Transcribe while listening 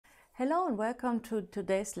Hello and welcome to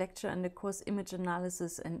today's lecture in the course Image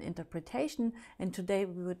Analysis and Interpretation. And today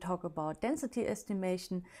we will talk about density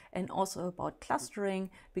estimation and also about clustering,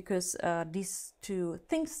 because these two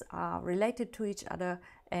things are related to each other.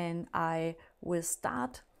 And I will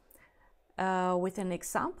start with an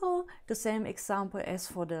example, the same example as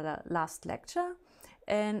for the last lecture.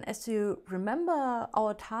 And as you remember,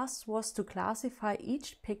 our task was to classify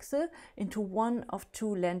each pixel into one of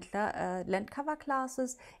two land cover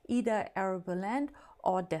classes, either arable land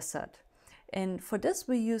or desert. And for this,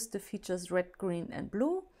 we used the features red, green, and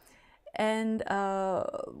blue. And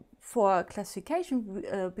for classification,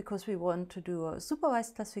 because we want to do a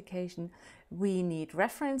supervised classification, we need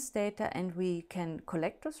reference data, and we can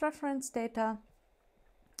collect those reference data.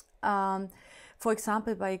 For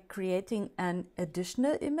example, by creating an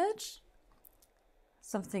additional image,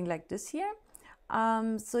 something like this here.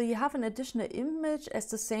 So you have an additional image as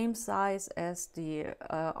the same size as the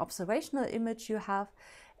observational image you have,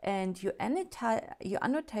 and you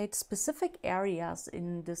annotate specific areas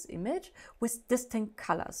in this image with distinct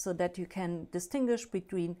colors so that you can distinguish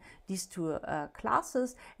between these two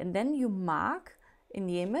classes, and then you mark in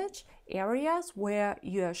the image areas where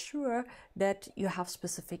you are sure that you have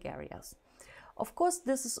specific areas. Of course,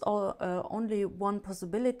 this is only one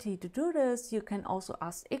possibility to do this. You can also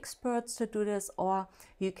ask experts to do this, or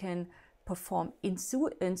you can perform in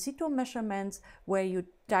situ measurements where you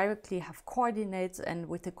directly have coordinates, and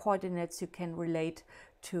with the coordinates you can relate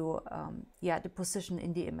to the position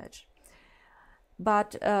in the image.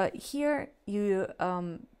 But here you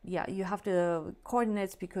have the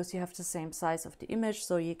coordinates because you have the same size of the image,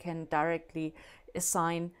 so you can directly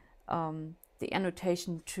assign the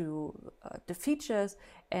annotation to the features,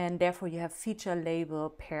 and therefore you have feature label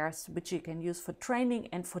pairs which you can use for training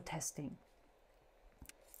and for testing.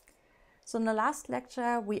 So in the last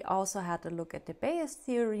lecture we also had a look at the Bayes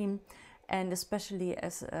theorem, and especially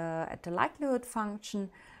at the likelihood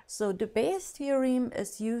function. So the Bayes theorem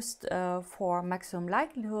is used for maximum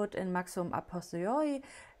likelihood and maximum a posteriori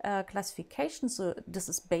classification, so this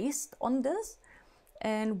is based on this.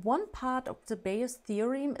 And one part of the Bayes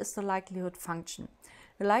theorem is the likelihood function.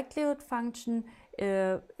 The likelihood function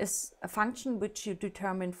is a function which you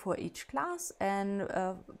determine for each class, and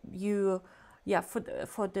for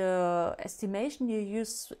the estimation you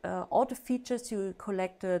use all the features you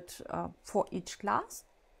collected for each class.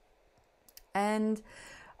 And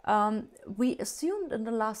we assumed in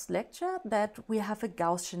the last lecture that we have a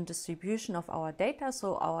Gaussian distribution of our data,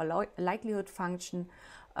 so our likelihood function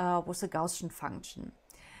was a Gaussian function.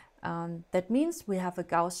 That means we have a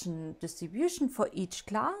Gaussian distribution for each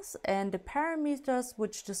class, and the parameters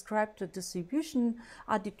which describe the distribution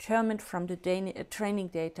are determined from the training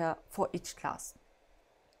data for each class.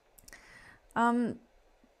 I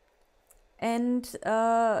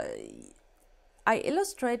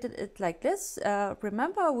illustrated it like this.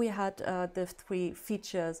 Remember, we had the three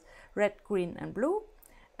features red, green, and blue.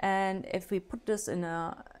 And if we put this in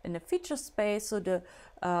a feature space, so the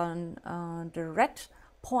red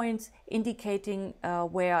points indicating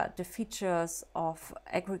where the features of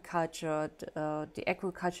agriculture, the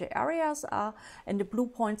agriculture areas are, and the blue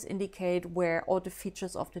points indicate where all the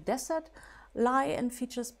features of the desert lie in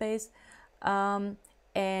feature space.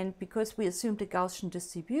 And because we assumed the Gaussian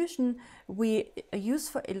distribution, we use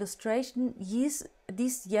for illustration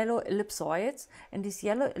these yellow ellipsoids. And these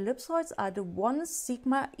yellow ellipsoids are the 1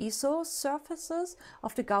 sigma iso surfaces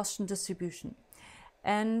of the Gaussian distribution.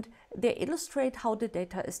 And they illustrate how the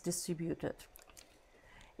data is distributed.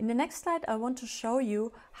 In the next slide, I want to show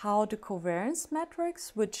you how the covariance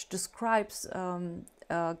matrix, which describes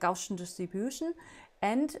Gaussian distribution,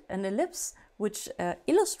 and an ellipse, which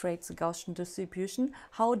illustrates the Gaussian distribution,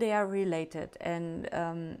 how they are related. And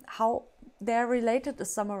how they are related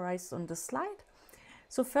is summarized on the slide.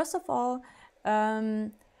 So first of all,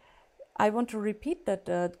 I want to repeat that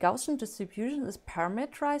the Gaussian distribution is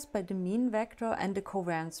parameterized by the mean vector and the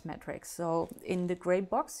covariance matrix. So in the gray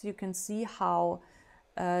box, you can see how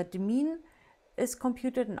the mean is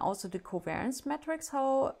computed, and also the covariance matrix,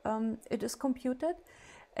 how it is computed.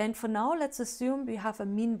 And for now, let's assume we have a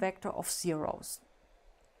mean vector of zeros.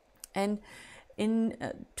 And in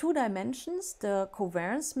 2 dimensions, the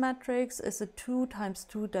covariance matrix is a 2 times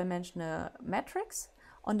 2 dimensional matrix.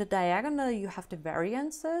 On the diagonal, you have the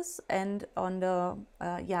variances, and on the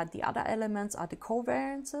other elements are the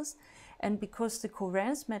covariances. And because the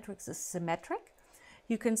covariance matrix is symmetric,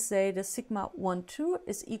 you can say the sigma 1, 2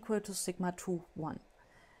 is equal to sigma 2, 1.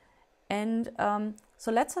 And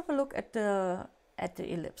so let's have a look at the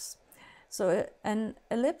ellipse. So an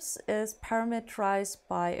ellipse is parameterized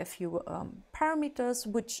by a few parameters,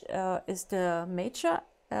 which is the major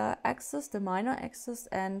axis, the minor axis,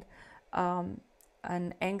 and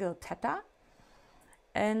an angle theta.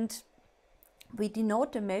 And we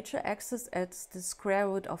denote the major axis as the square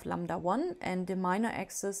root of lambda 1 and the minor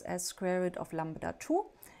axis as square root of lambda 2.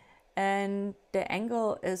 And the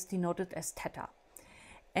angle is denoted as theta.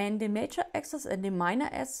 And the major axis and the minor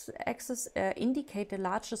axis indicate the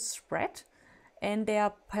largest spread, and they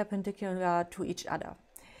are perpendicular to each other.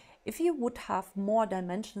 If you would have more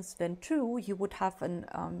dimensions than 2, you would have an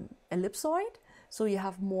ellipsoid, so you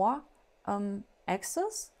have more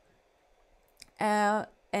axes, but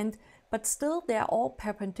still they are all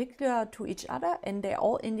perpendicular to each other, and they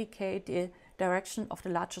all indicate the direction of the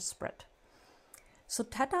largest spread. So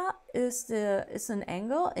theta is an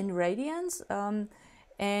angle in radians,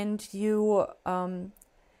 and the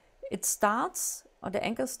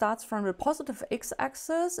angle starts from the positive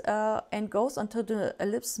x-axis and goes onto the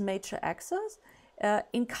ellipse major axis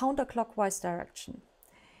in counterclockwise direction.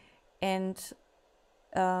 And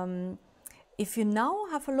if you now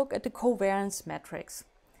have a look at the covariance matrix,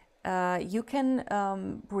 you can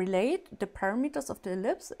relate the parameters of the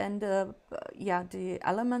ellipse and the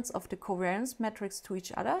elements of the covariance matrix to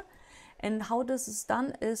each other. And how this is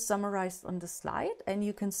done is summarized on the slide. And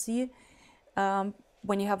you can see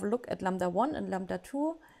when you have a look at lambda 1 and lambda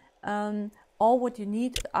 2, all what you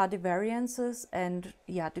need are the variances and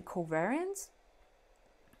the covariance.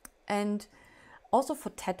 And also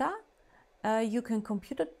for theta, you can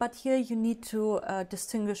compute it, but here you need to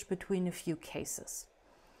distinguish between a few cases.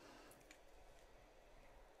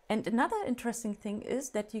 And another interesting thing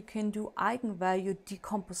is that you can do eigenvalue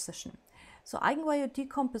decomposition. So eigenvalue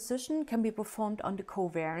decomposition can be performed on the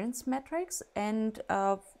covariance matrix, and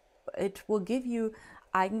it will give you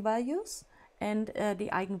eigenvalues and the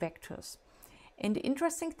eigenvectors. And the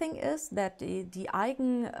interesting thing is that the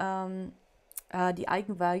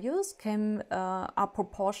eigenvalues are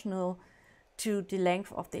proportional to the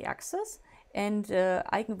length of the axis, and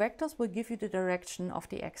eigenvectors will give you the direction of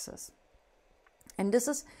the axis. And this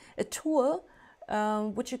is a tool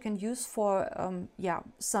which you can use for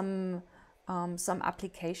some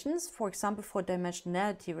applications, for example, for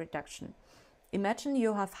dimensionality reduction. Imagine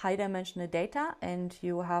you have high dimensional data and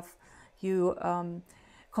you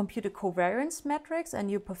compute a covariance matrix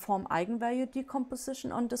and you perform eigenvalue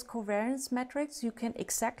decomposition on this covariance matrix. You can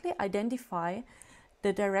exactly identify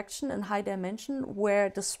the direction in high dimension where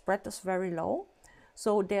the spread is very low.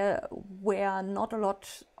 So where not a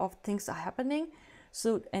lot of things are happening.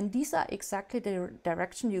 So, and these are exactly the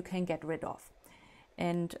direction you can get rid of.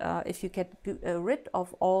 And if you get rid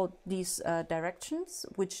of all these directions,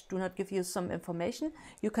 which do not give you some information,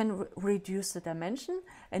 you can reduce the dimension.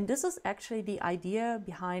 And this is actually the idea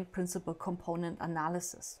behind principal component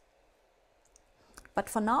analysis. But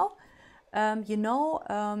for now, you know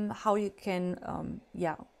how you can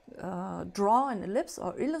draw an ellipse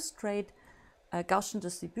or illustrate a Gaussian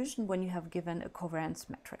distribution when you have given a covariance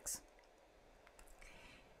matrix.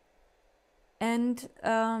 And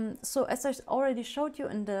so, as I already showed you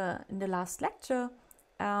in the last lecture,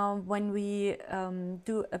 when we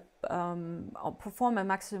perform a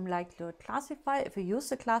maximum likelihood classifier, if we use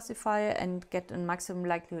the classifier and get a maximum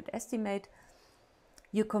likelihood estimate,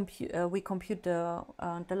 we compute the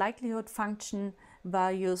likelihood function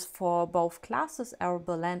values for both classes,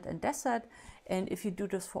 arable land and desert. And if you do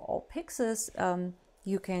this for all pixels,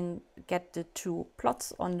 you can get the two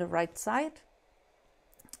plots on the right side,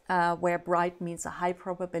 where bright means a high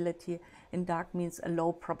probability and dark means a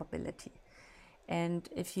low probability. And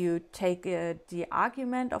if you take the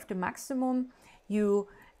argument of the maximum, you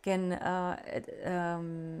can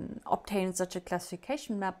obtain such a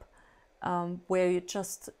classification map where you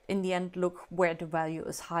just in the end look where the value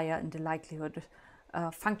is higher in the likelihood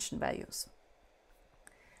function values.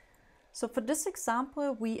 So for this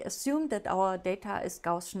example, we assume that our data is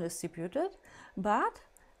Gaussian distributed, but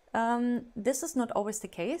this is not always the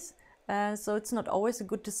case. So it's not always a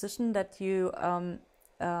good decision that you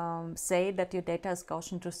say that your data is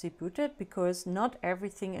Gaussian distributed, because not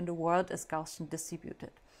everything in the world is Gaussian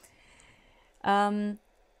distributed. And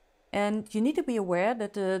you need to be aware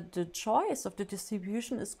that the choice of the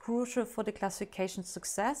distribution is crucial for the classification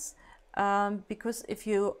success, because if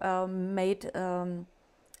you make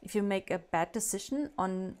a bad decision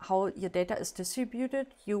on how your data is distributed,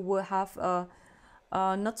 you will have a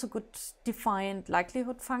not so good defined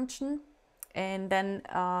likelihood function, and then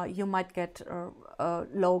you might get a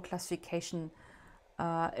low classification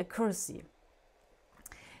accuracy.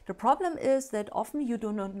 The problem is that often you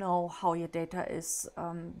do not know how your data is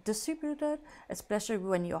distributed, especially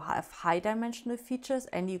when you have high dimensional features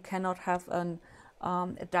and you cannot have a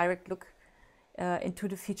direct look into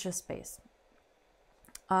the feature space.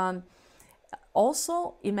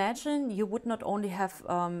 Also, imagine you would not only have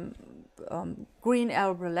green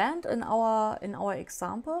arable land in our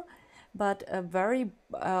example, but a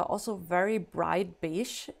also very bright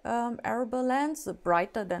beige arable lands,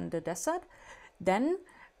 brighter than the desert. Then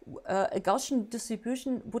a Gaussian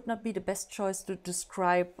distribution would not be the best choice to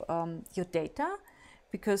describe your data,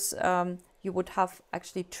 because you would have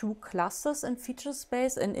actually two clusters in feature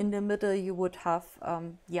space, and in the middle you would have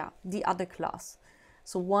the other class.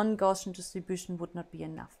 So one Gaussian distribution would not be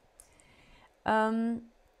enough.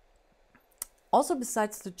 Also,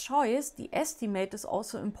 besides the choice, the estimate is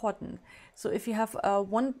also important. So if you have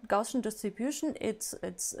one Gaussian distribution, it's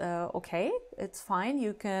okay, it's fine.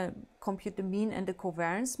 You can compute the mean and the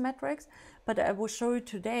covariance metrics. But I will show you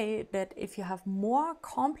today that if you have more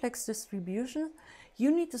complex distributions,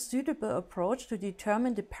 you need a suitable approach to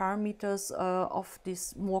determine the parameters of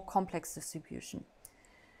this more complex distribution.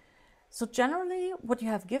 So generally, what you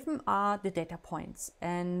have given are the data points,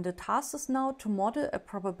 and the task is now to model a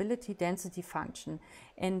probability density function.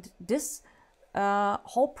 And this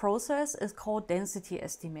whole process is called density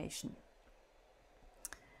estimation.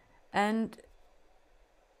 And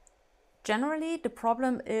generally, the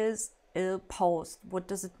problem is ill-posed. What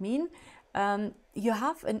does it mean? You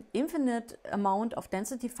have an infinite amount of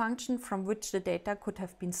density function from which the data could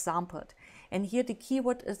have been sampled. And here the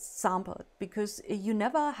keyword is sampled, because you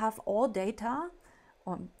never have all data,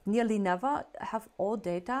 or nearly never have all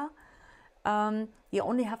data. You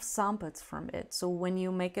only have samples from it. So when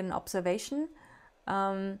you make an observation,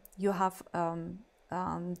 you have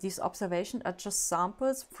these observations are just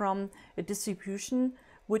samples from a distribution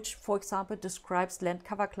which, for example, describes land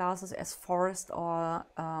cover classes as forest or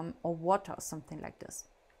water, or something like this.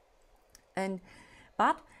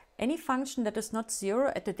 But any function that is not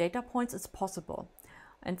zero at the data points is possible.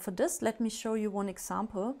 And for this, let me show you one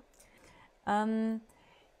example.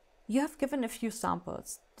 You have given a few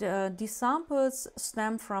samples. These samples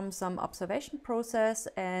stem from some observation process,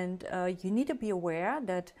 and you need to be aware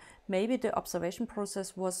that maybe the observation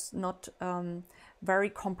process was not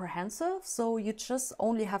very comprehensive, so you just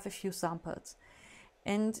only have a few samples.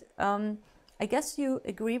 And I guess you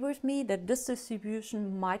agree with me that this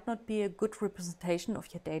distribution might not be a good representation of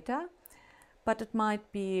your data, but it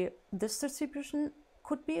might be, this distribution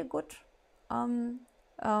could be a good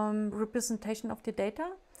representation of the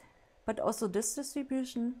data, but also this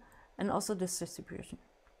distribution and also this distribution.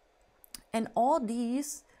 And all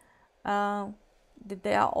these,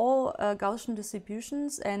 they are all Gaussian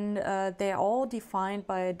distributions, and they are all defined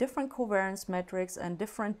by different covariance metrics and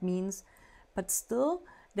different means, but still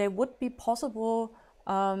they would be possible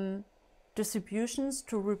distributions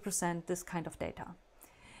to represent this kind of data.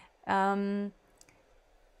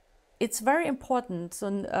 It's very important, so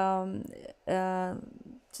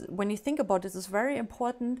when you think about this, it's very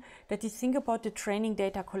important that you think about the training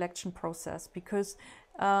data collection process, because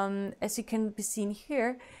as you can be seen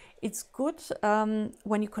here, it's good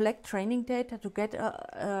when you collect training data to get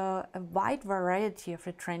a wide variety of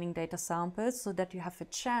the training data samples, so that you have a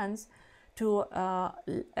chance to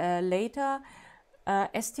later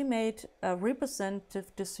estimate a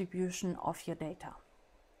representative distribution of your data.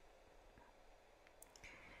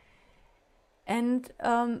 And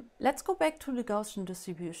let's go back to the Gaussian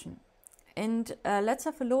distribution. And let's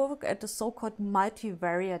have a look at the so-called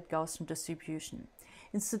multivariate Gaussian distribution.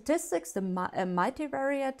 In statistics, the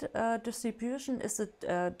multivariate distribution is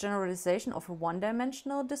a generalization of a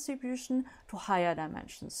one-dimensional distribution to higher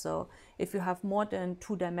dimensions. So if you have more than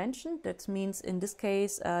 2 dimensions, that means in this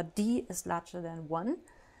case d is larger than 1,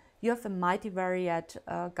 you have a multivariate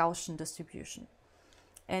Gaussian distribution.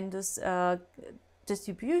 And this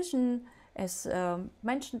distribution, as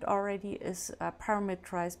mentioned already, is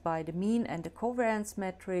parameterized by the mean and the covariance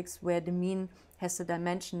metrics, where the mean has a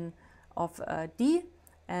dimension of d,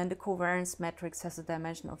 and the covariance matrix has a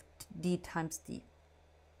dimension of d times d.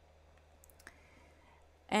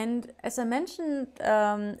 And as I mentioned,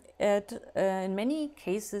 in many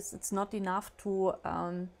cases, it's not enough to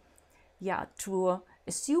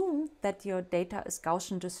assume that your data is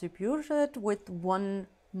Gaussian distributed with one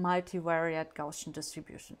multivariate Gaussian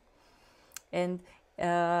distribution. And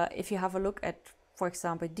if you have a look at, for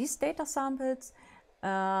example, these data samples,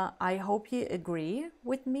 I hope you agree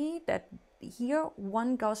with me that here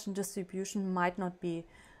one Gaussian distribution might not be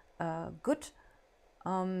good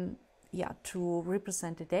to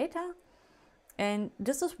represent the data. And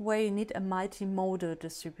this is where you need a multimodal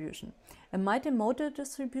distribution. A multimodal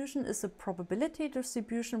distribution is a probability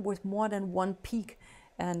distribution with more than one peak,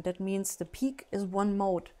 and that means the peak is one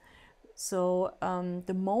mode. So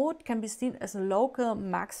the mode can be seen as a local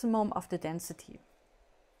maximum of the density.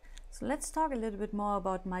 So let's talk a little bit more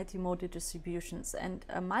about multimodal distributions. And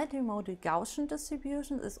a multimodal Gaussian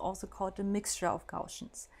distribution is also called a mixture of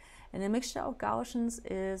Gaussians. And a mixture of Gaussians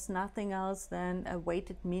is nothing else than a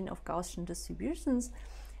weighted mean of Gaussian distributions.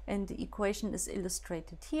 And the equation is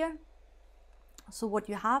illustrated here. So what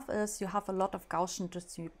you have is you have a lot of Gaussian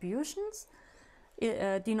distributions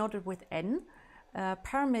denoted with n,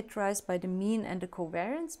 parameterized by the mean and the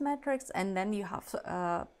covariance matrix, and then you have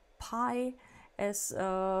pi as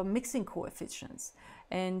mixing coefficients.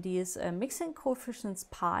 And these mixing coefficients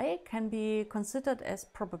pi can be considered as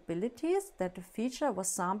probabilities that the feature was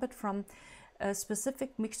sampled from a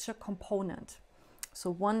specific mixture component. So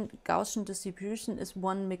one Gaussian distribution is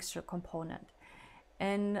one mixture component.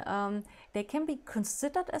 And they can be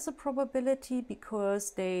considered as a probability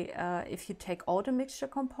because they, if you take all the mixture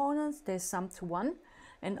components, they sum to 1.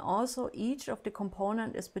 And also each of the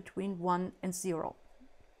component is between 1 and 0.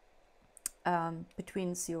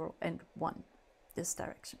 Between 0 and 1, this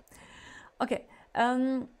direction. Okay,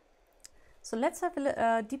 so let's have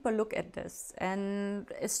a deeper look at this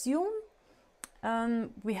and assume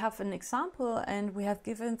we have an example and we have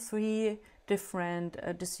given 3 different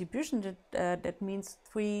distributions. That means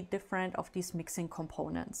 3 different of these mixing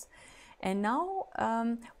components. And now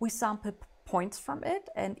we sample points from it,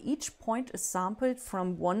 and each point is sampled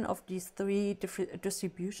from one of these 3 different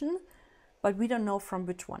distributions, but we don't know from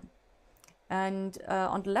which one. And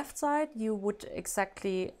on the left side, you would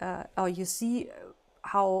exactly, or you see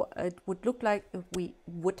how it would look like if we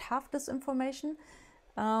would have this information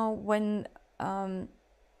when,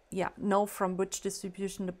 know from which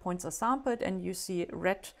distribution the points are sampled, and you see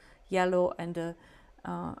red, yellow, and a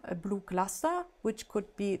blue cluster, which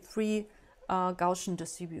could be 3 Gaussian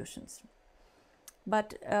distributions.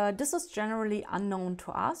 But this is generally unknown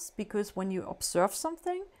to us because when you observe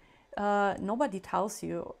something, nobody tells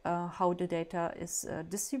you how the data is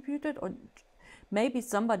distributed, or maybe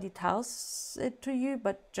somebody tells it to you,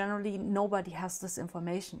 but generally nobody has this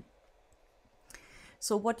information.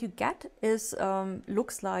 So what you get is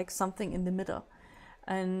looks like something in the middle,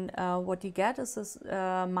 and what you get is this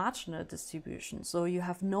marginal distribution. So you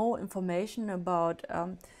have no information about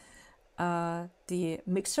the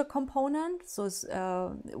mixture component. So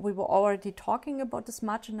we were already talking about this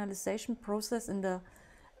marginalization process in the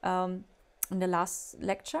last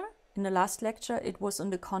lecture. In the last lecture, it was in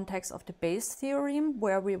the context of the Bayes theorem,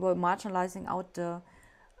 where we were marginalizing out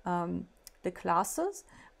the classes.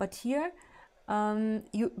 But here,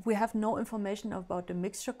 we have no information about the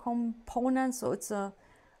mixture component. So it's a,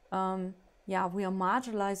 we are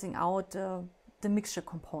marginalizing out the mixture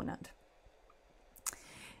component.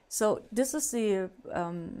 So this is the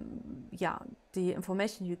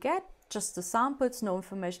information you get, just the samples, no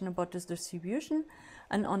information about this distribution.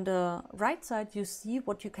 And on the right side, you see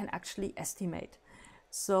what you can actually estimate.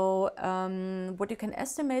 So what you can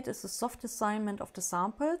estimate is the soft assignment of the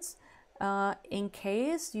samples in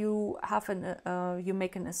case you have you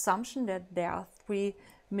make an assumption that there are 3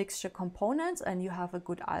 mixture components, and you have a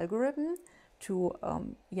good algorithm to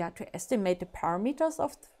estimate the parameters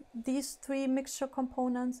of these 3 mixture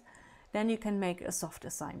components. Then you can make a soft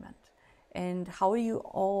assignment. And how you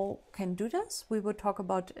all can do this, we will talk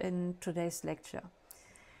about in today's lecture.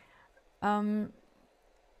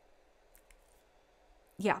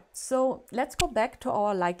 So let's go back to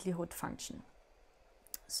our likelihood function.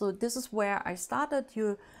 So this is where I started.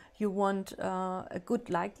 You want a good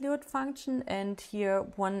likelihood function, and here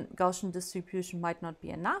one Gaussian distribution might not be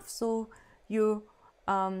enough. So you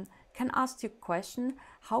can ask your question,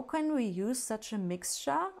 how can we use such a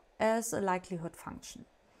mixture as a likelihood function?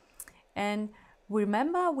 And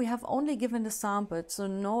remember, we have only given the sample, so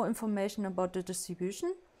no information about the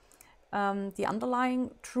distribution, the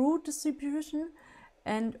underlying true distribution,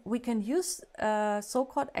 and we can use a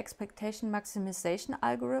so-called expectation maximization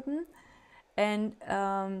algorithm and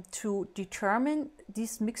to determine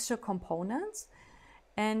these mixture components.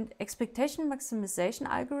 And expectation maximization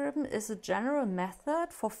algorithm is a general method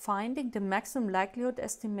for finding the maximum likelihood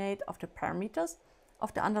estimate of the parameters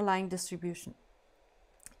of the underlying distribution.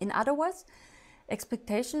 In other words,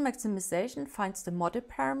 expectation maximization finds the model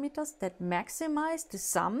parameters that maximize the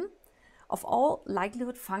sum of all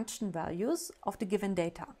likelihood function values of the given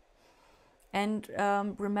data. And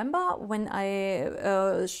remember when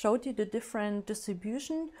I showed you the different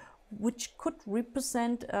distribution which could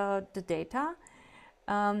represent the data,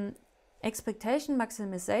 expectation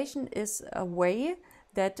maximization is a way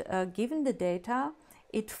that given the data,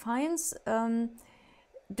 it finds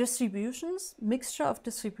distributions, mixture of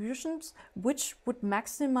distributions, which would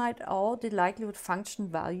maximize all the likelihood function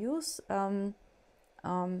values of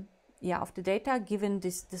the data given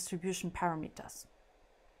these distribution parameters.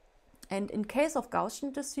 And in case of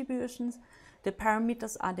Gaussian distributions, the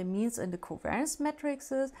parameters are the means and the covariance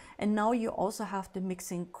matrices, and now you also have the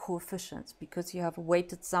mixing coefficients because you have a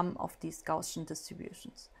weighted sum of these Gaussian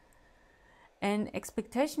distributions. And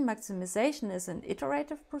expectation maximization is an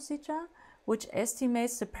iterative procedure which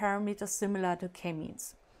estimates the parameters similar to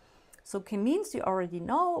k-means. So k-means you already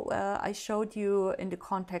know, I showed you in the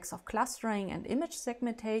context of clustering and image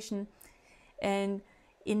segmentation. And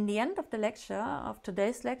in the end of the lecture, of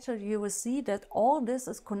today's lecture, you will see that all this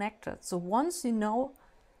is connected. So once you know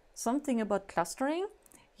something about clustering,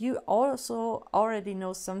 you also already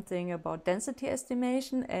know something about density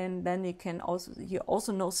estimation, and then you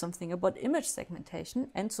also know something about image segmentation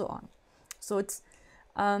and so on. So it's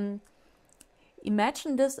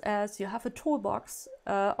imagine this as you have a toolbox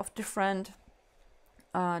of different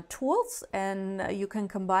tools, and you can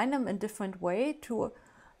combine them in different way to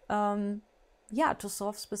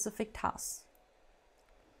solve specific tasks.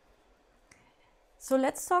 So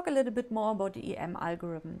let's talk a little bit more about the EM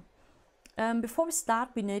algorithm. Before we start,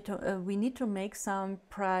 we need to make some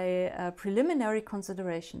preliminary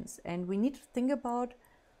considerations, and we need to think about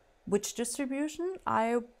which distribution.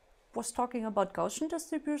 I was talking about Gaussian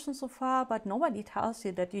distribution so far, but nobody tells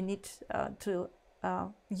you that you need to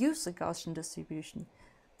use a Gaussian distribution.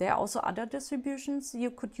 There are also other distributions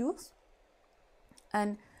you could use.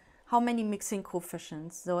 And how many mixing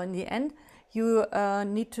coefficients? So in the end, you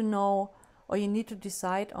need to know, or you need to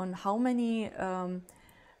decide on how many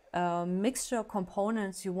mixture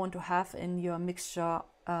components you want to have in your mixture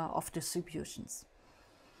of distributions.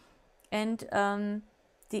 And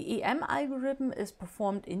the EM algorithm is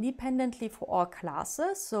performed independently for all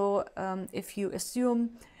classes. So if you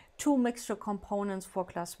assume 2 mixture components for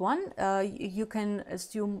class 1, you can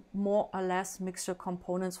assume more or less mixture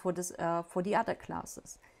components for the other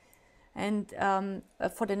classes. And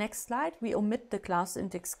for the next slide, we omit the class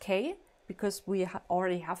index k because we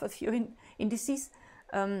already have a few indices.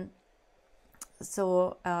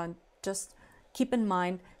 Just keep in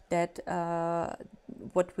mind that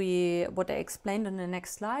what I explained in the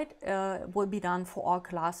next slide will be done for all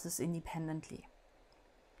classes independently.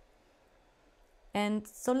 And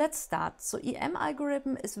so let's start. So EM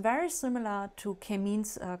algorithm is very similar to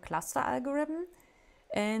k-means cluster algorithm,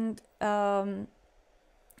 and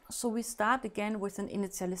so we start again with an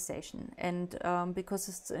initialization, and because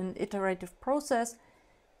it's an iterative process,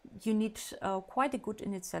 you need quite a good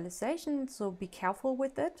initialization, so be careful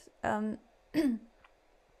with it.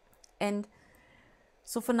 And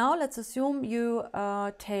so for now, let's assume you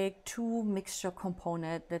take 2 mixture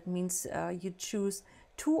components. That means you choose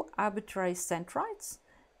 2 arbitrary centroids,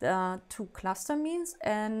 2 cluster means,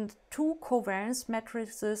 and 2 covariance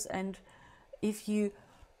matrices. And if you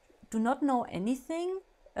do not know anything,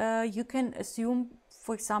 you can assume,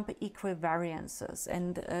 for example, equivariances.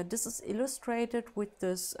 And this is illustrated with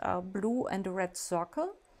this blue and the red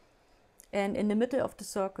circle. And in the middle of the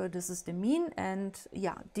circle, this is the mean. And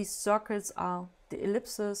yeah, these circles are the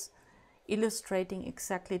ellipses illustrating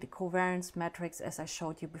exactly the covariance matrix as I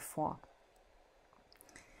showed you before.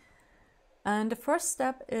 And the first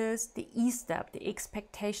step is the E step, the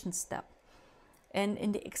expectation step. And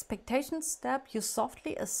in the expectation step, you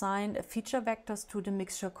softly assign feature vectors to the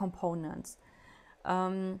mixture components.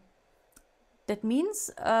 That means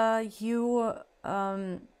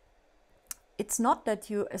it's not that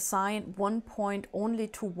you assign one point only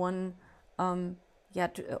to one,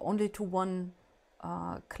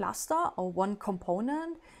 cluster or one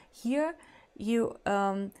component. Here, you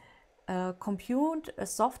compute a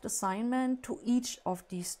soft assignment to each of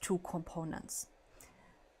these 2 components.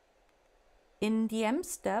 In the M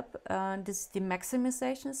step, this is the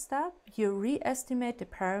maximization step, you re-estimate the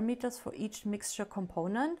parameters for each mixture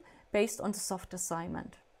component based on the soft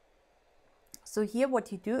assignment. So here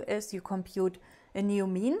what you do is you compute a new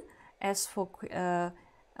mean as for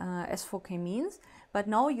k-means, but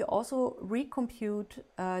now you also recompute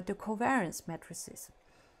the covariance matrices.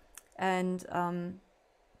 And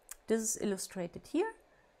this is illustrated here.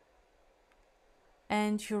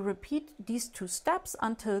 And you repeat these 2 steps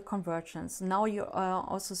until convergence. Now you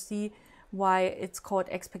also see why it's called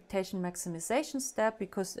expectation maximization step,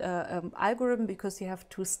 because algorithm, because you have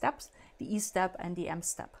 2 steps, the E step and the M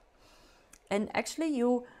step. And actually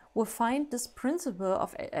you will find this principle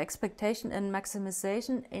of expectation and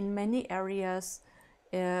maximization in many areas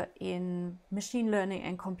in machine learning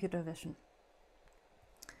and computer vision.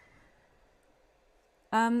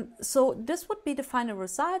 So this would be the final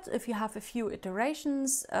result. If you have a few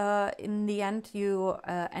iterations, in the end you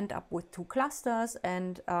end up with 2 clusters,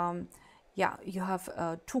 and you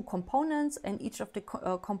have 2 components, and each of the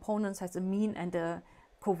components has a mean and a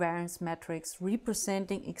covariance matrix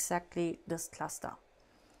representing exactly this cluster.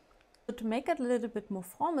 So to make it a little bit more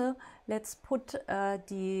formal, let's put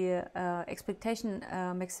the expectation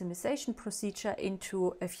maximization procedure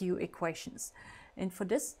into a few equations. And for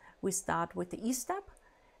this, we start with the E step.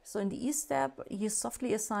 So in the E step, you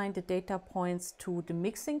softly assign the data points to the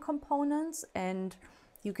mixing components, and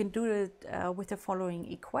you can do it with the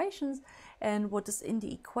following equations. And what is in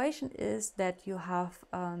the equation is that you have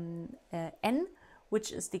n,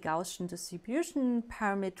 which is the Gaussian distribution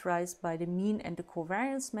parameterized by the mean and the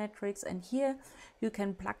covariance matrix. And here you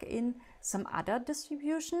can plug in some other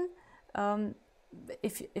distribution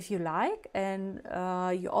if you like. And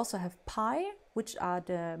you also have pi, which are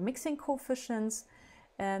the mixing coefficients.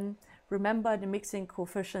 And remember, the mixing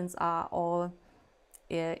coefficients are all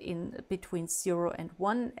in between 0 and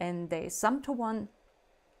 1, and they sum to 1.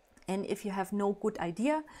 And if you have no good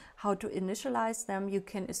idea how to initialize them, you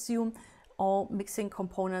can assume all mixing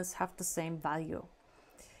components have the same value.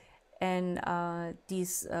 And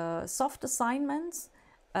these soft assignments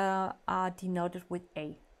are denoted with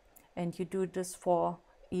A. And you do this for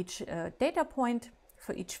each data point,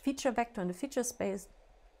 for each feature vector in the feature space.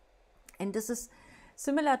 And this is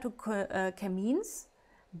similar to k-means,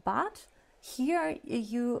 but here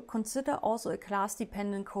you consider also a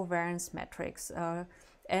class-dependent covariance matrix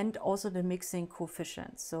and also the mixing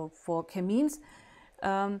coefficients. So for k-means,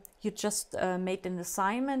 you just made an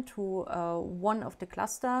assignment to one of the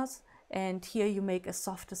clusters, and here you make a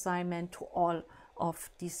soft assignment to all of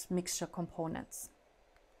these mixture components.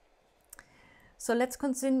 So let's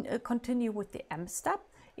continue with the M step.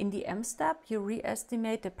 In the M step, you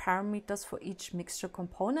re-estimate the parameters for each mixture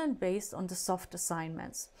component based on the soft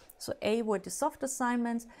assignments. So A were the soft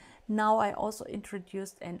assignments. Now I also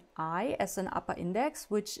introduced an I as an upper index,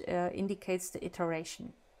 which indicates the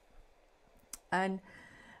iteration. And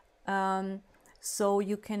so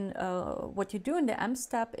you can, what you do in the M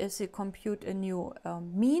step is you compute a new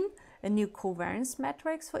mean, a new covariance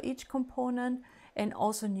matrix for each component, and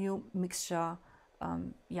also new mixture,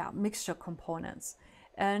 mixture components.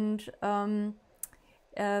 And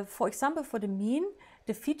for example, for the mean,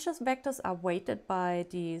 the features vectors are weighted by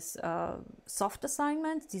these soft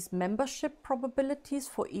assignments, these membership probabilities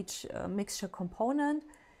for each mixture component.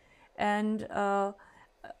 And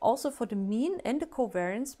also for the mean and the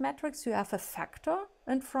covariance matrix, you have a factor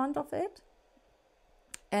in front of it.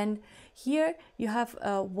 And here you have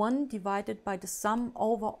 1 divided by the sum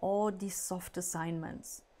over all these soft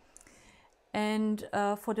assignments. And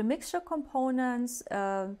for the mixture components,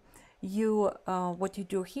 what you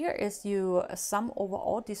do here is you sum over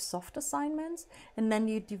all these soft assignments, and then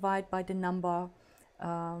you divide by the number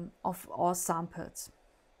of all samples.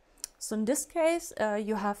 So in this case,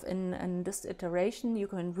 you have in this iteration, you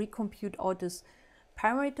can recompute all these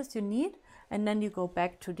parameters you need, and then you go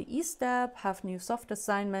back to the E step, have new soft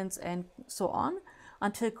assignments, and so on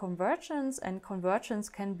until convergence. And convergence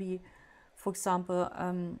can be, for example,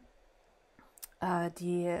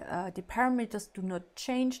 the parameters do not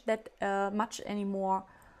change that much anymore,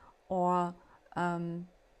 or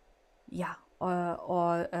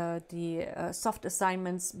the soft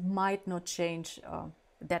assignments might not change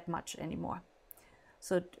that much anymore.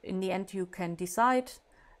 So in the end, you can decide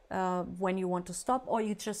when you want to stop, or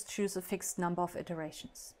you just choose a fixed number of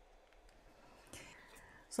iterations.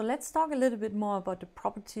 So let's talk a little bit more about the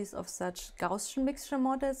properties of such Gaussian mixture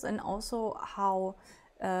models, and also how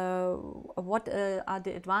what are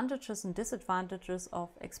the advantages and disadvantages of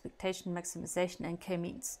expectation maximization and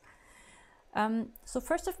k-means. So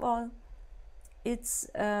first of all, it's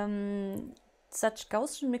such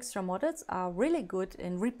Gaussian mixture models are really good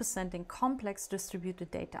in representing complex distributed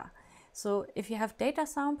data. So if you have data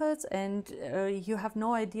samples and you have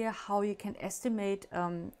no idea how you can estimate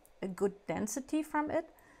a good density from it,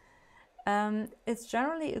 it's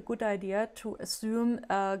generally a good idea to assume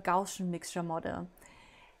a Gaussian mixture model,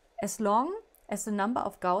 as long as the number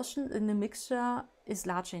of Gaussians in the mixture is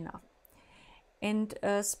large enough. And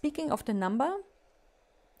speaking of the number,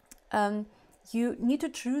 you need to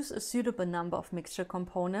choose a suitable number of mixture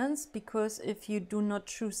components, because if you do not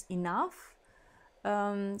choose enough,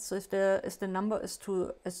 so if the number is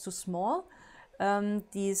too small,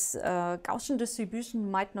 these Gaussian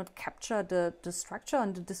distribution might not capture the structure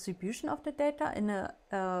and the distribution of the data in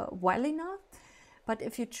a well enough. But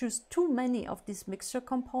if you choose too many of these mixture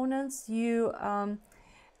components, you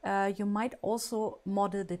might also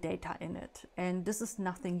model the data in it, and this is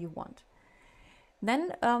nothing you want.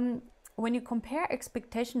 Then when you compare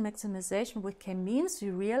expectation maximization with k-means,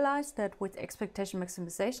 you realize that with expectation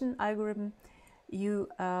maximization algorithm, you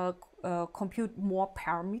compute more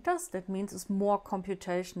parameters. That means it's more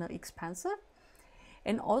computationally expensive.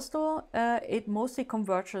 and also it mostly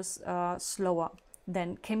converges slower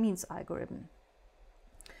than k-means algorithm.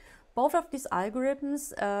 Both of these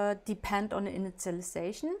algorithms depend on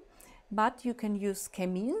initialization, but you can use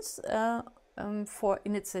k-means for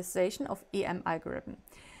initialization of EM algorithm.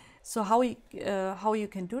 So how you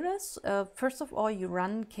can do this? First of all, you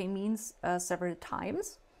run k-means several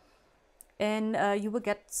times, and you will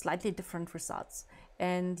get slightly different results.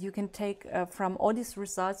 And you can take from all these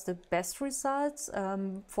results the best results,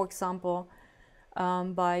 for example,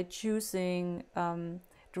 by choosing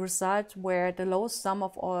the result where the lowest sum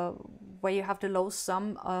of all, where you have the lowest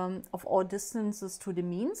sum of all distances to the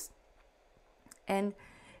means. And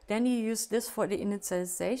then you use this for the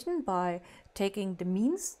initialization by taking the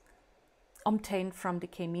means obtained from the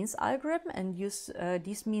k-means algorithm and use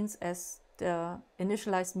these means as the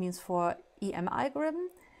initialized means for EM algorithm.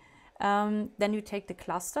 Then you take the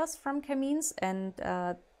clusters from k-means and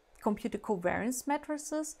compute the covariance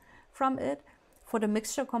matrices from it. For the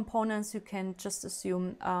mixture components, you can just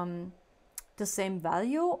assume the same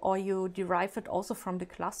value, or you derive it also from the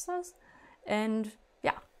clusters. And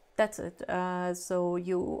yeah, that's it. So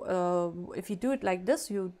you, if you do it like this,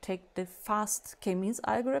 you take the fast k-means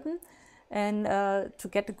algorithm and to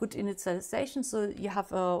get a good initialization, so you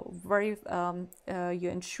have a very, you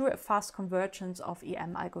ensure a fast convergence of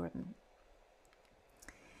EM algorithm.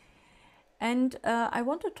 And I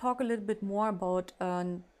want to talk a little bit more about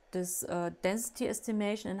this density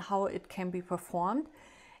estimation and how it can be performed.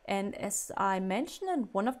 And as I mentioned in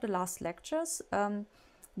one of the last lectures,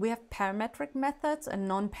 we have parametric methods and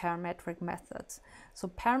non-parametric methods. So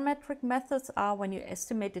parametric methods are when you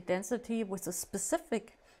estimate the density with a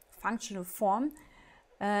specific functional form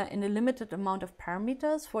in a limited amount of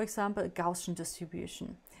parameters, for example, a Gaussian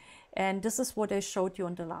distribution. And this is what I showed you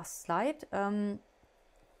on the last slide.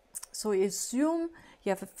 So you assume you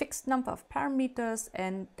have a fixed number of parameters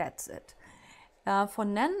and that's it. For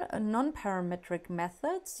non-parametric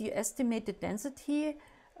methods, you estimate the density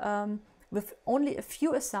with only a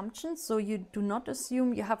few assumptions. So you do not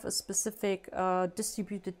assume you have a specific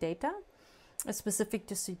distributed data, a specific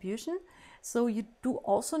distribution. So you do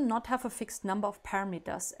also not have a fixed number of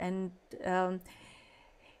parameters. And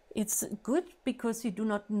it's good because you do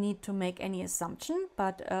not need to make any assumption,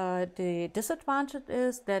 but the disadvantage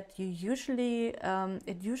is that you usually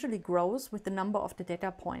it usually grows with the number of the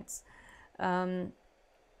data points.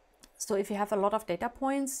 So if you have a lot of data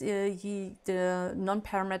points, the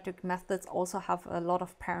non-parametric methods also have a lot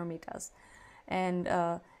of parameters. And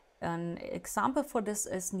an example for this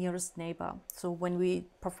is nearest neighbor. So when we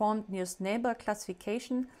performed nearest neighbor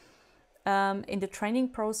classification, in the training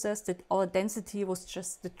process, that our density was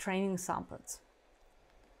just the training samples.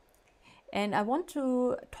 And I want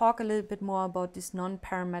to talk a little bit more about these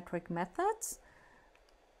non-parametric methods.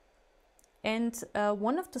 And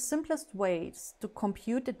one of the simplest ways to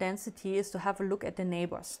compute the density is to have a look at the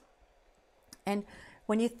neighbors. And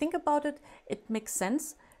when you think about it, it makes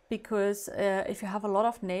sense because if you have a lot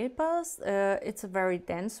of neighbors, it's a very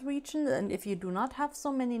dense region, and if you do not have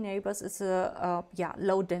so many neighbors, it's a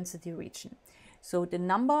low density region. So the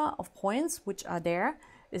number of points which are there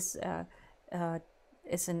is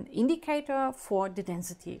an indicator for the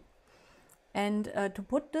density. And to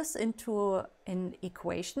put this into an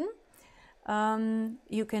equation,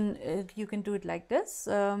 you can do it like this.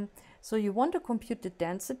 So you want to compute the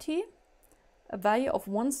density, a value of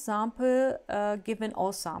one sample given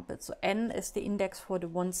all samples. So n is the index for the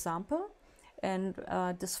one sample, and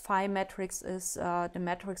this phi matrix is the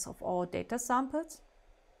matrix of all data samples.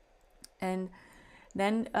 And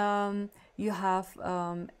then you have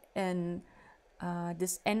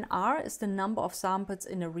this NR is the number of samples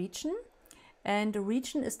in a region, and the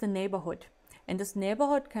region is the neighborhood. And this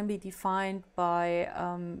neighborhood can be defined by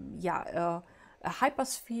a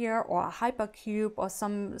hypersphere or a hypercube or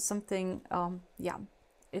something.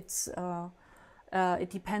 It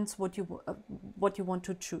depends what you want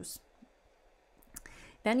to choose.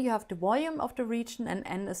 Then you have the volume of the region, and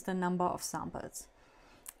n is the number of samples.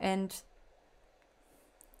 And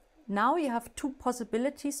now you have two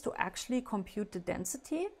possibilities to actually compute the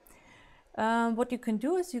density. What you can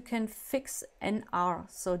do is you can fix NR.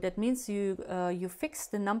 So that means you fix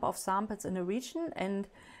the number of samples in a region, and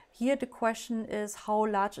here the question is how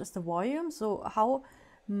large is the volume? So how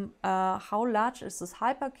large is this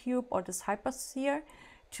hypercube or this hypersphere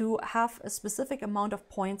to have a specific amount of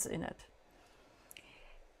points in it?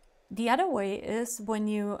 The other way is when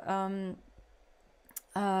you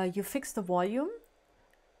fix the volume,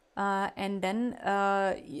 and then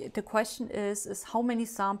the question is how many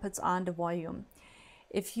samples are in the volume.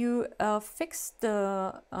 If you fix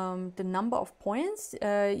the number of points,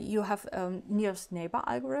 you have nearest neighbor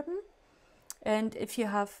algorithm. And if you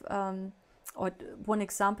have, or one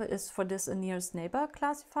example is for this a nearest neighbor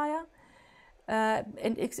classifier.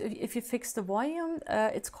 And if you fix the volume,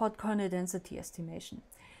 it's called kernel density estimation.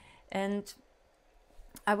 And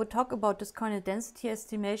I would talk about this kernel density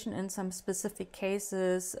estimation in some specific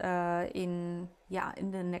cases in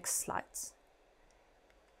the next slides.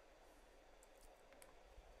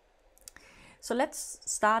 So let's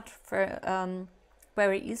start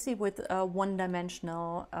very easy with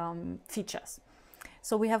one-dimensional features.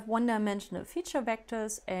 So we have one-dimensional feature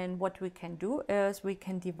vectors, and what we can do is we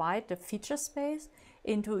can divide the feature space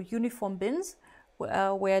into uniform bins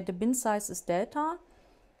where the bin size is delta,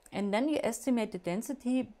 and then you estimate the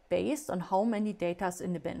density based on how many data is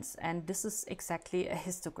in the bins, and this is exactly a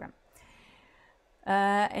histogram.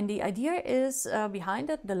 And the idea is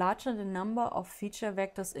behind it, the larger the number of feature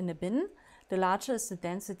vectors in a bin, the larger is the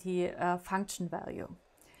density function value.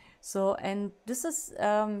 So, and this is,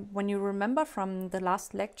 when you remember from the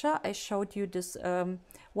last lecture, I showed you this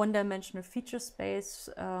one-dimensional feature space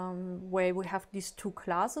where we have these two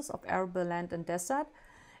classes of arable land and desert.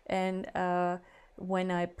 And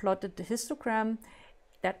when I plotted the histogram,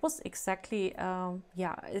 that was exactly,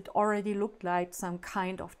 it already looked like some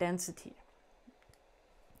kind of density.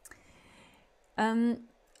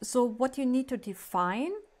 So what you need to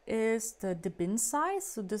define is the bin size.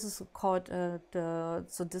 So this is called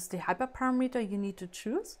this is the hyperparameter you need to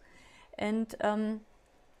choose, and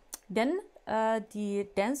then the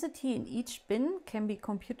density in each bin can be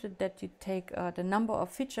computed that you take the number of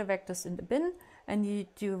feature vectors in the bin and you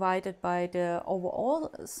divide it by the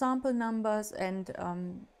overall sample numbers and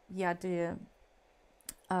the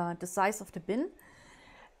size of the bin.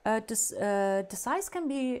 The size can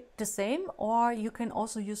be the same, or you can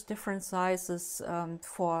also use different sizes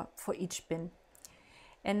for each bin.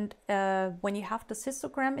 And when you have this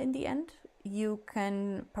histogram in the end, you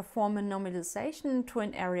can perform a normalization to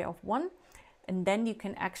an area of 1, and then you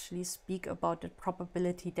can actually speak about the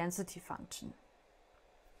probability density function.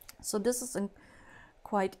 So this is a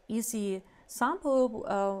quite easy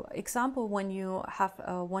example when you have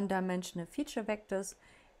one-dimensional feature vectors.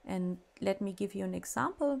 And let me give you an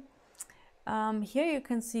example. Here you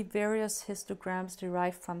can see various histograms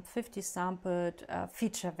derived from 50 sampled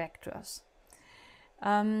feature vectors.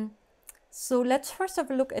 So let's first have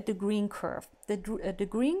a look at the green curve. The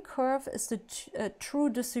green curve is the true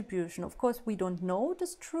distribution. Of course, we don't know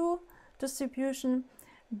this true distribution,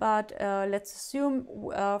 but let's assume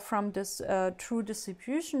from this true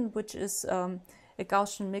distribution, which is a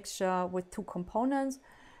Gaussian mixture with two components,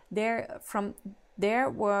 there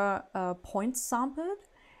were points sampled,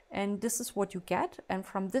 and this is what you get, and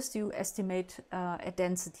from this you estimate a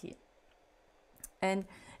density. And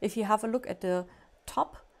if you have a look at the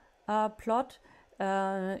top plot,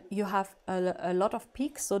 you have a lot of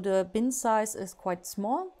peaks, so the bin size is quite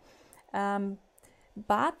small,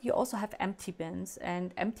 but you also have empty bins,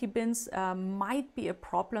 and empty bins might be a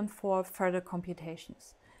problem for further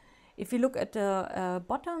computations. If you look at the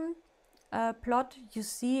bottom plot, you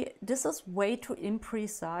see this is way too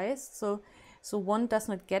imprecise, so one does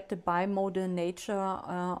not get the bimodal nature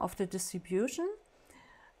of the distribution.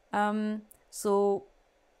 So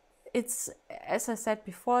it's, as I said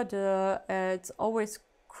before, it's always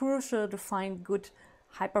crucial to find good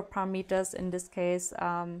hyperparameters. In this case,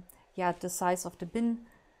 the size of the bin,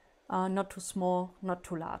 not too small, not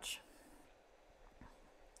too large.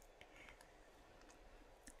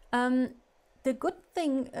 The good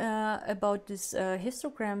thing about these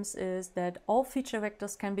histograms is that all feature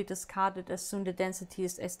vectors can be discarded as soon the density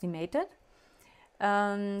is estimated.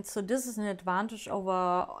 So this is an advantage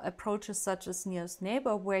over approaches such as nearest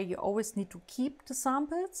neighbor, where you always need to keep the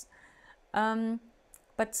samples.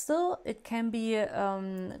 But still, it can be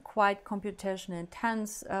quite computationally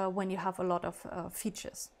intense when you have a lot of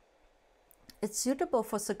features. It's suitable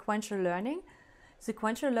for sequential learning.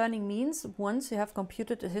 Sequential learning means once you have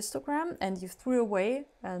computed a histogram and you threw away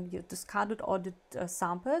and you discarded all the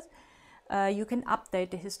samples, you can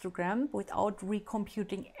update the histogram without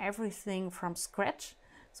recomputing everything from scratch.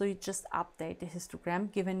 So you just update the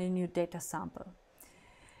histogram given a new data sample.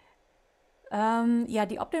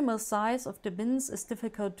 The optimal size of the bins is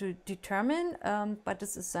difficult to determine, but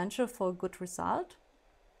it's essential for a good result.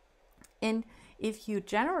 And if you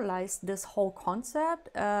generalize this whole concept,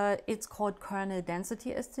 it's called kernel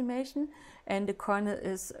density estimation, and the kernel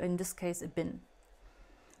is, in this case, a bin.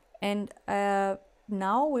 And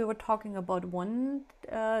now we were talking about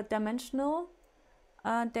one-dimensional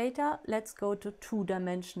data. Let's go to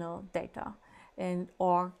two-dimensional data. and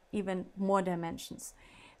or even more dimensions.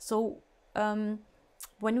 So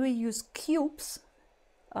when we use cubes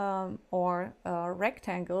or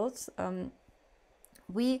rectangles,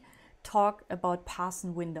 we talk about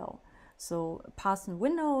Parson window. So Parson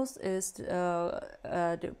windows is the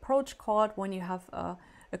approach called when you have a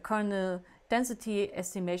kernel density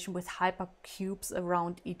estimation with hypercubes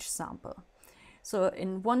around each sample. So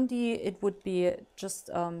in 1D it would be just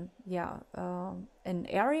an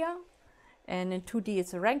area, and in 2D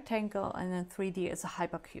it's a rectangle, and in 3D it's a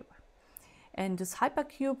hypercube. And this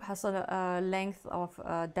hypercube has a length of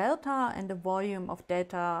delta and a volume of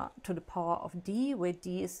delta to the power of d, where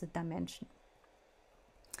d is the dimension.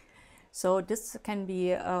 So this can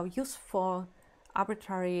be used for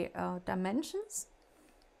arbitrary dimensions.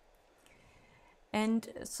 And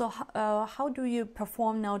so how do you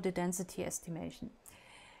perform now the density estimation?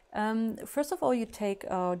 First of all, you take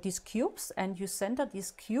these cubes and you center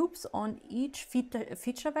these cubes on each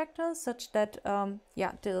feature vector, such that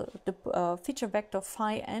the feature vector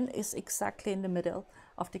phi n is exactly in the middle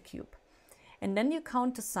of the cube. And then you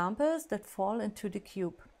count the samples that fall into the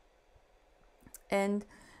cube. And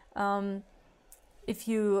if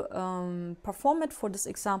you perform it for this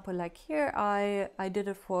example, like here, I did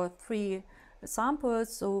it for 3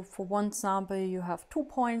 samples. So for one sample you have 2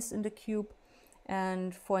 points in the cube,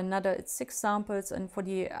 and for another it's 6 samples, and for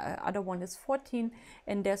the other one is 14,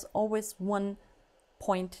 and there's always 1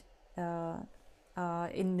 point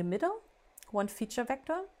in the middle, 1 feature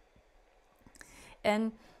vector.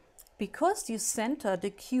 And because you center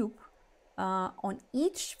the cube on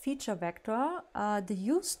each feature vector, the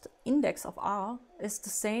used index of R is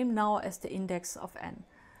the same now as the index of n.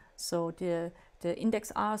 So the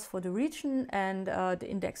index R is for the region, and the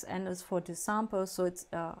index n is for the sample, so it's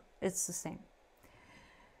the same.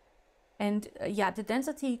 And the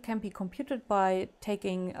density can be computed by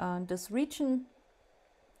taking this region,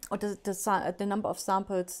 or the number of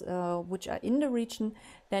samples which are in the region.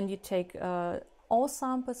 Then you take all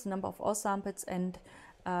samples, the number of all samples, and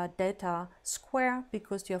delta square,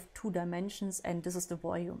 because you have 2 dimensions, and this is the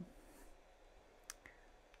volume.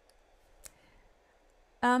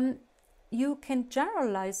 You can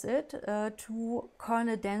generalize it to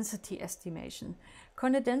kernel density estimation.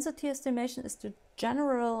 Kernel density estimation is the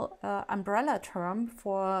general umbrella term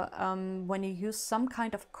for when you use some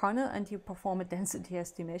kind of kernel and you perform a density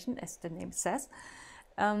estimation, as the name says.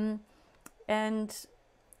 And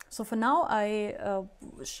so for now, I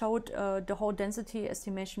showed the whole density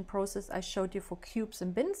estimation process I showed you for cubes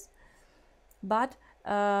and bins, but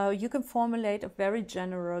you can formulate a very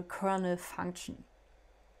general kernel function.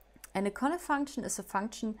 And a kernel function is a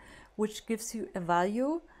function which gives you a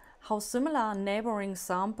value, how similar neighboring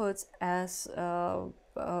samples as how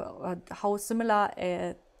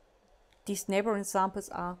similar these neighboring samples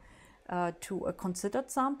are to a considered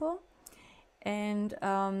sample. And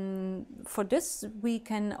for this, we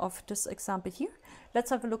can, of this example here, let's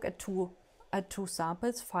have a look at two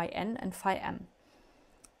samples, phi n and phi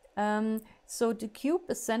m. So the cube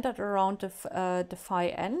is centered around the phi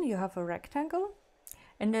n. You have a rectangle,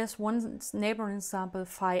 and there's one neighboring sample,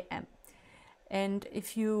 phi m. And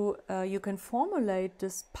if you can formulate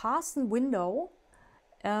this Parson window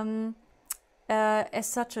as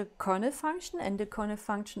such a kernel function, and the kernel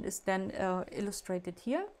function is then illustrated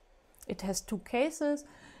here. It has 2 cases.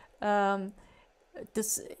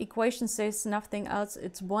 This equation says nothing else.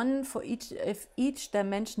 It's 1 for each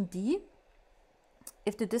dimension d,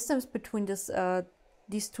 if the distance between these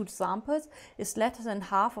 2 samples is less than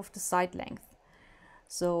half of the side length.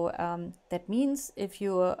 So that means if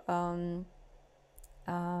you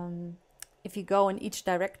go in each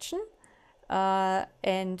direction,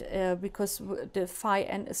 and because the phi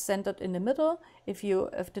n is centered in the middle, if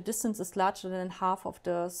the distance is larger than half of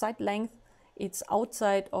the side length, it's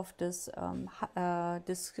outside of this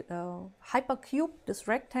hypercube, this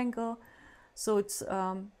rectangle. So it's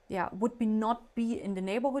would not be in the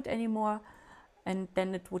neighborhood anymore, and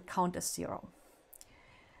then it would count as 0.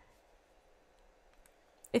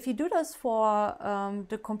 If you do this for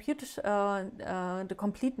the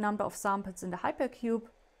complete number of samples in the hypercube,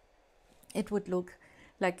 it would look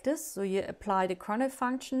like this. So you apply the kernel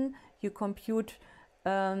function, you compute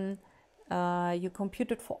it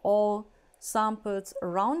for all samples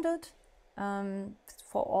around it,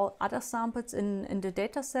 for all other samples in the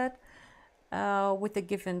data set, with the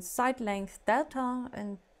given side length delta,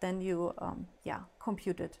 and then you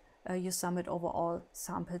compute it. You sum it over all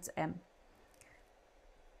samples m.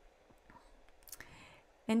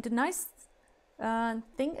 And the nice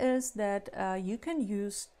thing is that you can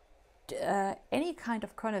use any kind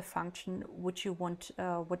of kernel function which you want,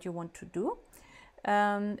 what you want to do.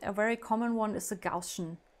 A very common one is the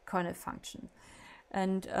Gaussian kernel function.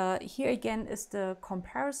 And here again is the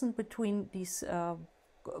comparison between these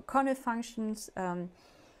kernel functions.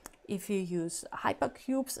 If you use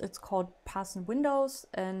hypercubes, it's called Parson windows,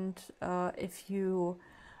 and if you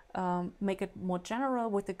make it more general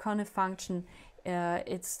with the kernel function,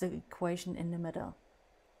 it's the equation in the middle.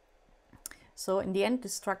 So in the end, the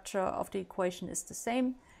structure of the equation is the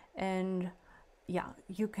same, and yeah,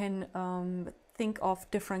 you can think of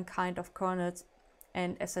different kind of kernels.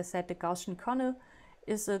 And as I said, the Gaussian kernel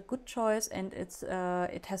is a good choice, and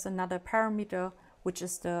it has another parameter, which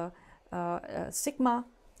is the sigma,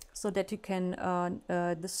 so that you can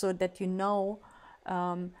so that you know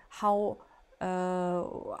how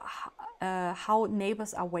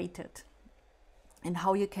neighbors are weighted, and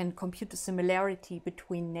how you can compute the similarity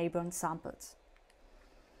between neighboring samples.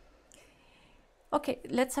 Okay,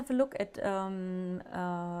 let's have a look at an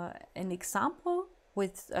example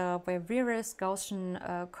with where various Gaussian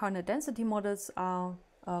kernel density models are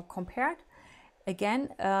compared. Again,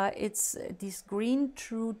 it's this green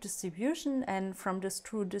true distribution, and from this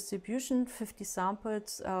true distribution, 50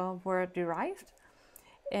 samples were derived.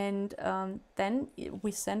 And then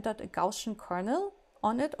we centered a Gaussian kernel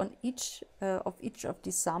on it, on each of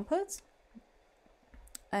these samples.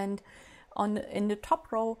 And in the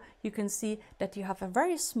top row, you can see that you have a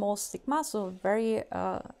very small sigma, so very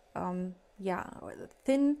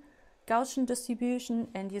thin Gaussian distribution,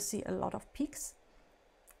 and you see a lot of peaks.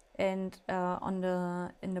 And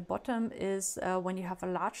in the bottom is when you have a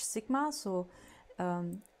large sigma, so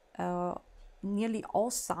nearly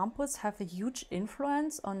all samples have a huge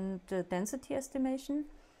influence on the density estimation.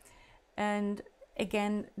 And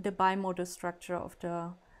again, the bimodal structure of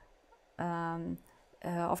the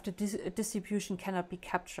distribution cannot be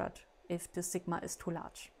captured if the sigma is too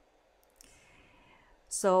large.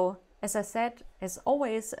 So as I said, as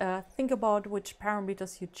always, think about which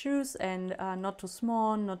parameters you choose, and not too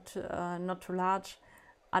small, not too large.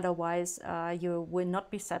 Otherwise, you will not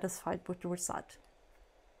be satisfied with the result.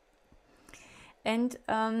 And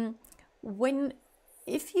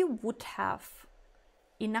if you would have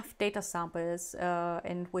enough data samples,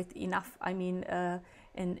 and with enough, I mean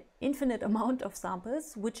an infinite amount of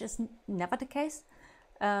samples, which is never the case,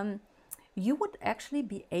 you would actually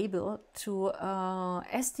be able to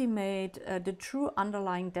estimate the true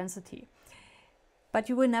underlying density. But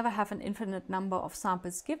you will never have an infinite number of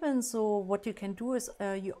samples given, so what you can do is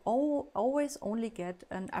you always only get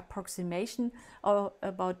an approximation of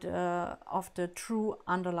the true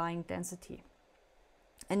underlying density.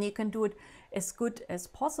 And you can do it as good as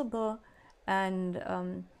possible, and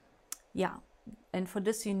and for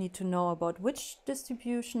this you need to know about which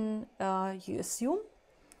distribution you assume.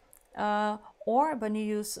 Or when you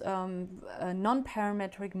use a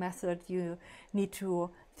non-parametric method, you need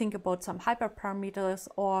to think about some hyperparameters,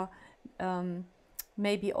 or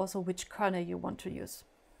maybe also which kernel you want to use.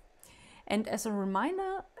 And as a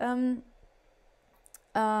reminder,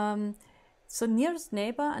 so nearest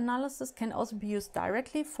neighbor analysis can also be used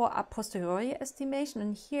directly for a posteriori estimation.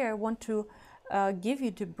 And here I want to give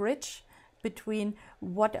you the bridge between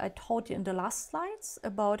what I told you in the last slides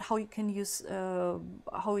about how you can use,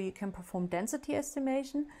 how you can perform density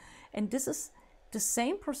estimation. And this is the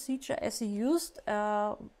same procedure as you used,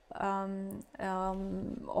 or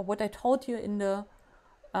what I told you in the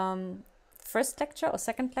first lecture or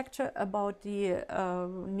second lecture about the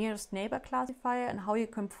nearest neighbor classifier, and how you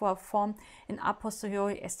can perform an a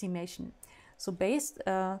posteriori estimation. So based,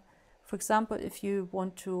 for example, if you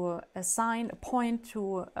want to assign a point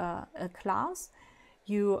to a class,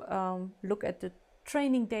 you look at the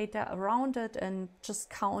training data around it and just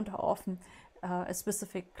count how often a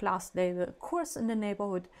specific class label occurs in the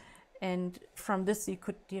neighborhood, and from this you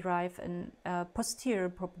could derive a posterior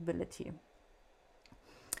probability.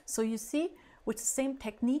 So you see, with the same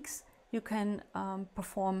techniques, you can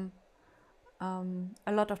perform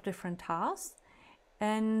a lot of different tasks.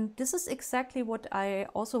 And this is exactly what I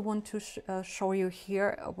also want to show you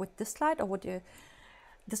here with this slide, or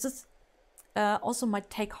this is also my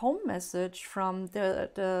take-home message from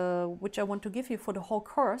which I want to give you for the whole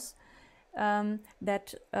course,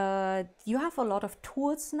 that you have a lot of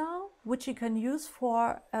tools now which you can use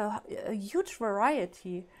for a huge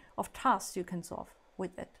variety of tasks you can solve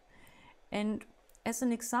with it. And as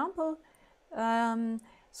an example,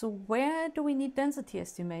 so where do we need density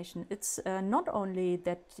estimation? It's not only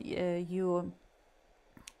that you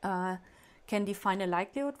can define a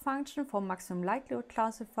likelihood function for maximum likelihood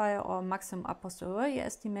classifier or maximum a posteriori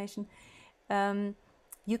estimation.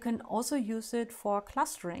 You can also use it for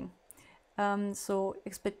clustering. So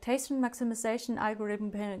expectation maximization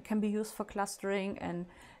algorithm can be used for clustering, and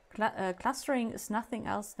clustering is nothing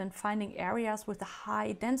else than finding areas with a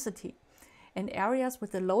high density. And areas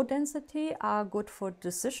with a low density are good for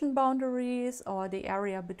decision boundaries or the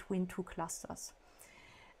area between two clusters.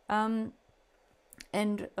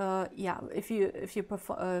 If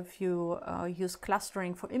you use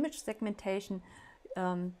clustering for image segmentation,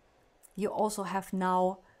 you also have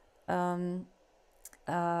now the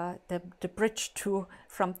bridge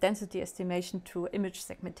from density estimation to image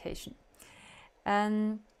segmentation.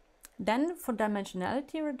 And then for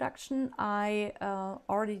dimensionality reduction, I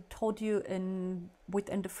already told you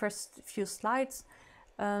within the first few slides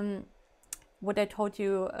what I told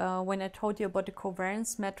you when I told you about the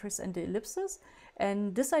covariance matrix and the ellipses.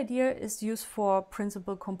 And this idea is used for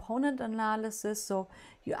principal component analysis. So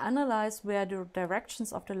you analyze where the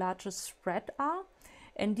directions of the largest spread are,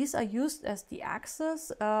 and these are used as the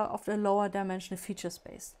axis of the lower dimensional feature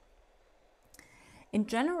space. In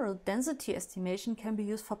general, density estimation can be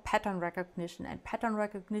used for pattern recognition, and pattern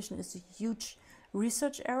recognition is a huge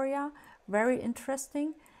research area, very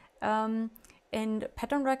interesting. And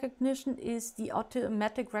pattern recognition is the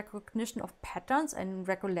automatic recognition of patterns and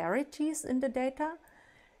regularities in the data.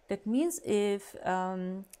 That means if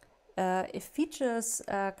features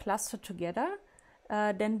cluster together,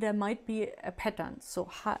 then there might be a pattern. So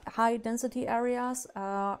high density areas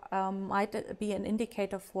might be an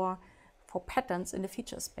indicator for patterns in the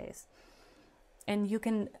feature space. And you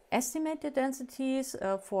can estimate the densities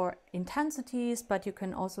for intensities, but you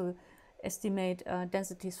can also estimate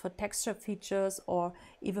densities for texture features or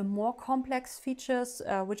even more complex features,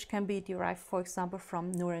 which can be derived, for example,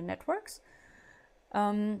 from neural networks.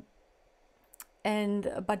 But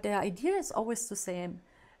the idea is always the same.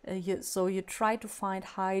 So you try to find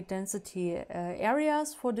high density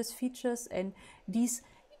areas for these features, and these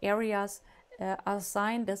areas are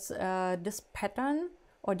assigned as this pattern,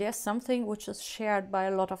 or there's something which is shared by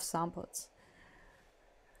a lot of samples.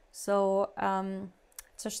 So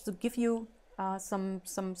just to give you some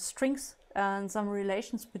strings and some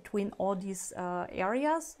relations between all these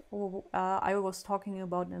areas I was talking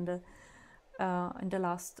about in the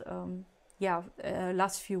last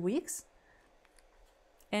last few weeks.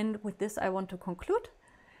 And with this I want to conclude.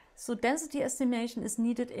 So density estimation is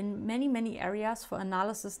needed in many areas for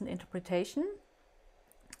analysis and interpretation.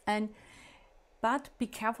 But be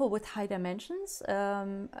careful with high dimensions.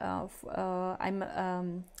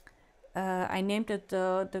 I named it,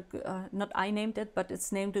 not I named it, but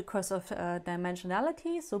it's named because of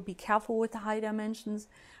dimensionality. So be careful with the high dimensions.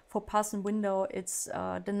 For pass and window, it's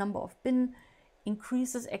the number of bin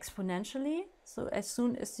increases exponentially. So as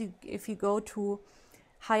soon as if you go to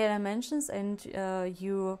higher dimensions and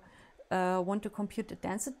you want to compute the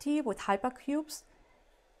density with hypercubes,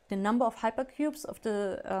 the number of hypercubes of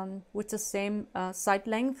the with the same side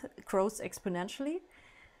length grows exponentially.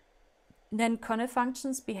 Then kernel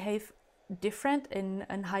functions behave different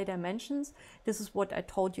in high dimensions. This is what I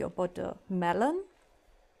told you about the melon.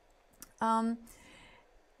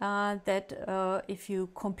 That if you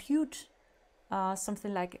compute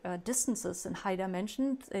something like distances in high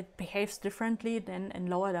dimensions, it behaves differently than in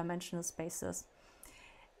lower dimensional spaces.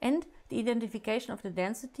 And the identification of the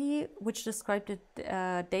density, which describes the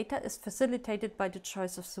data, is facilitated by the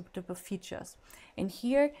choice of suitable features. And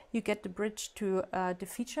here you get the bridge to the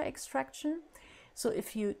feature extraction. So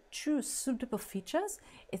if you choose suitable features,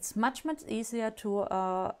 it's much easier to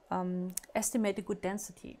estimate a good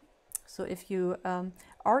density. So if you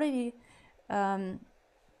already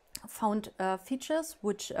found features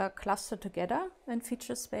which cluster together in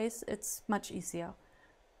feature space, it's much easier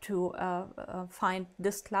to find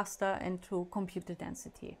this cluster and to compute the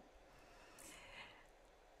density.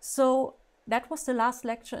 So that was the last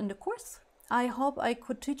lecture in the course. I hope I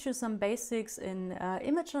could teach you some basics in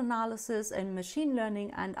image analysis and machine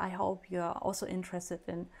learning, and I hope you're also interested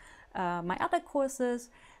in my other courses.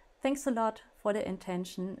 Thanks a lot for the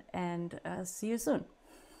attention, and see you soon.